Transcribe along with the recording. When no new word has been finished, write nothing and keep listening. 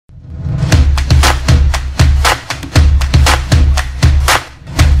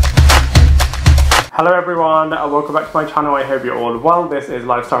Hello everyone, welcome back to my channel. I hope you're all well. This is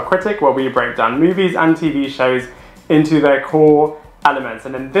Lifestyle Critic, where we break down movies and TV shows into their core elements.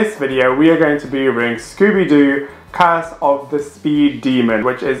 And in this video, we are going to be reviewing Scooby-Doo Curse of the Speed Demon,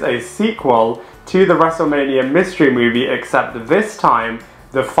 which is a sequel to the WrestleMania Mystery movie, except this time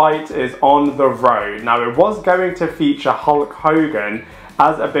the fight is on the road. Now, it was going to feature Hulk Hogan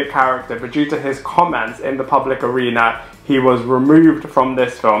as a big character, but due to his comments in the public arena, he was removed from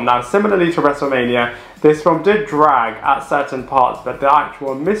this film. Now, similarly to WrestleMania, this film did drag at certain parts, but the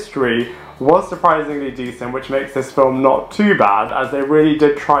actual mystery was surprisingly decent, which makes this film not too bad, as they really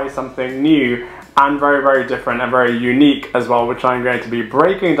did try something new and very different and very unique as well, which I'm going to be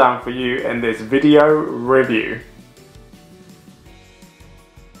breaking down for you in this video review.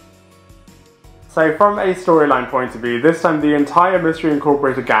 So from a storyline point of view, this time the entire Mystery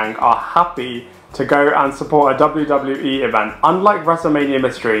Incorporated gang are happy to go and support a WWE event. Unlike WrestleMania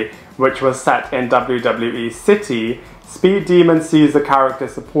Mystery, which was set in WWE City, Speed Demon sees the character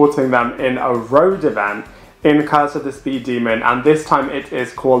supporting them in a road event in Curse of the Speed Demon, and this time it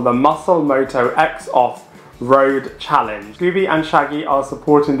is called the Muscle Moto X-Off Road Challenge. Scooby and Shaggy are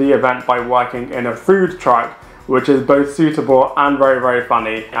supporting the event by working in a food truck, which is both suitable and very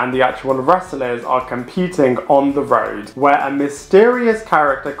funny, and the actual wrestlers are competing on the road, where a mysterious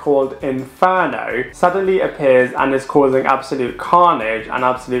character called Inferno suddenly appears and is causing absolute carnage and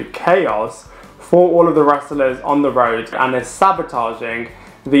absolute chaos for all of the wrestlers on the road and is sabotaging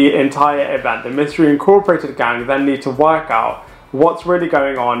the entire event. The Mystery Incorporated gang then need to work out what's really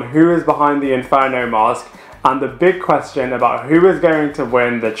going on, who is behind the Inferno mask, and the big question about who is going to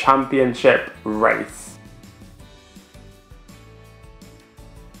win the championship race.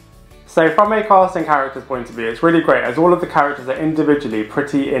 So from a casting characters point of view, it's really great as all of the characters are individually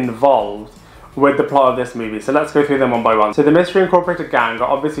pretty involved with the plot of this movie. So let's go through them one by one. So the Mystery Incorporated gang are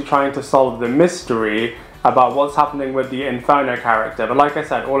obviously trying to solve the mystery about what's happening with the Inferno character. But like I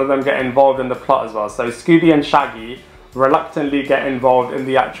said, all of them get involved in the plot as well. So Scooby and Shaggy reluctantly get involved in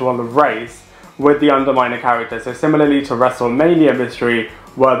the actual race with the Underminer character. So similarly to WrestleMania Mystery,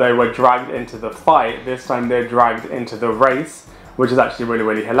 where they were dragged into the fight, this time they're dragged into the race, which is actually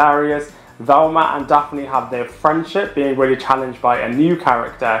really hilarious. Velma and Daphne have their friendship being really challenged by a new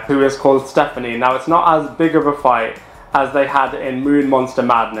character who is called Stephanie. Now, it's not as big of a fight as they had in Moon Monster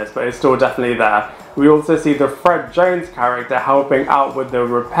Madness, but it's still definitely there. We also see the Fred Jones character helping out with the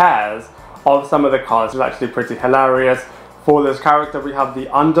repairs of some of the cars, which is actually pretty hilarious. For this character, we have the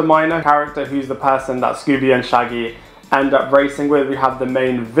Underminer character, who's the person that Scooby and Shaggy end up racing with. We have the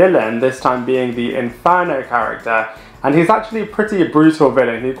main villain, this time being the Inferno character, and he's actually a pretty brutal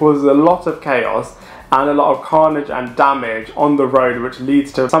villain. He causes a lot of chaos and a lot of carnage and damage on the road, which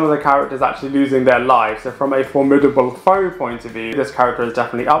leads to some of the characters actually losing their lives. So from a formidable foe point of view, this character is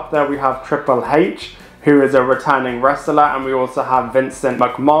definitely up there. We have Triple H, who is a returning wrestler, and we also have Vincent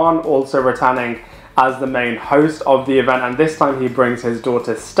McMahon, also returning as the main host of the event, and this time he brings his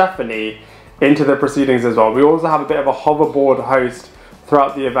daughter Stephanie into the proceedings as well. We also have a bit of a hoverboard host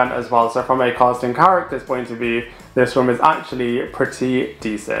throughout the event as well. So from a casting characters point of view, this film is actually pretty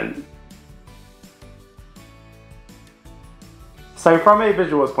decent. So from a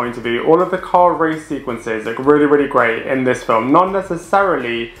visuals point of view, all of the car race sequences look really great in this film. Not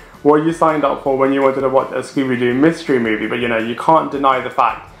necessarily what you signed up for when you wanted to watch a Scooby-Doo mystery movie, but you know, you can't deny the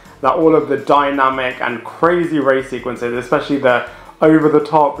fact that all of the dynamic and crazy race sequences, especially the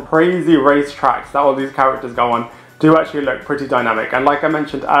over-the-top crazy race tracks that all these characters go on, do actually look pretty dynamic. And like I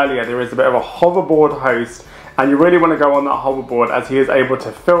mentioned earlier, there is a bit of a hoverboard host, and you really want to go on that hoverboard as he is able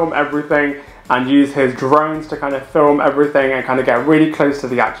to film everything and use his drones to kind of film everything and kind of get really close to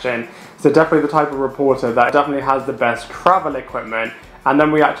the action. So definitely the type of reporter that definitely has the best travel equipment. And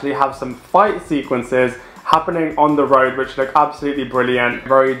then we actually have some fight sequences happening on the road, which look absolutely brilliant.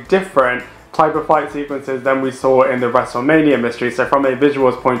 Very different type of fight sequences than we saw in the WrestleMania Mystery. So from a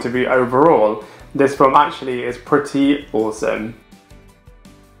visuals point of view overall, this film actually is pretty awesome.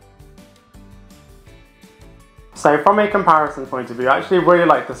 So from a comparison point of view, I actually really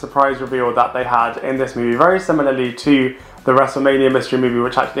like the surprise reveal that they had in this movie, very similarly to the WrestleMania Mystery movie,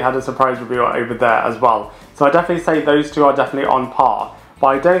 which actually had a surprise reveal over there as well. So I definitely say those two are definitely on par, but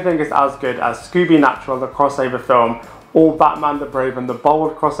I don't think it's as good as Scooby Natural, the crossover film, or Batman the Brave and the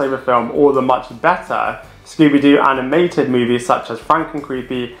Bold crossover film, or the much better Scooby-Doo animated movies such as Frank and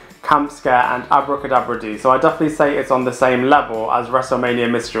Creepy, Camp Scare and Abracadabra-Doo. So I definitely say it's on the same level as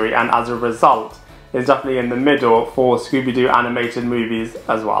WrestleMania Mystery, and as a result is definitely in the middle for Scooby-Doo animated movies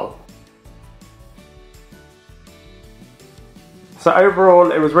as well. So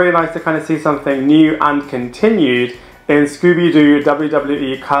overall, it was really nice to kind of see something new and continued in Scooby-Doo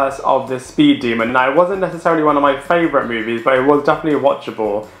WWE Curse of the Speed Demon. Now, it wasn't necessarily one of my favourite movies, but it was definitely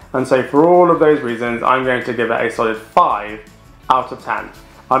watchable, and so for all of those reasons, I'm going to give it a solid 5 out of 10.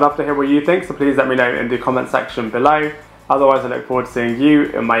 I'd love to hear what you think, so please let me know in the comment section below. Otherwise, I look forward to seeing you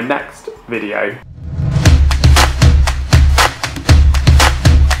in my next video.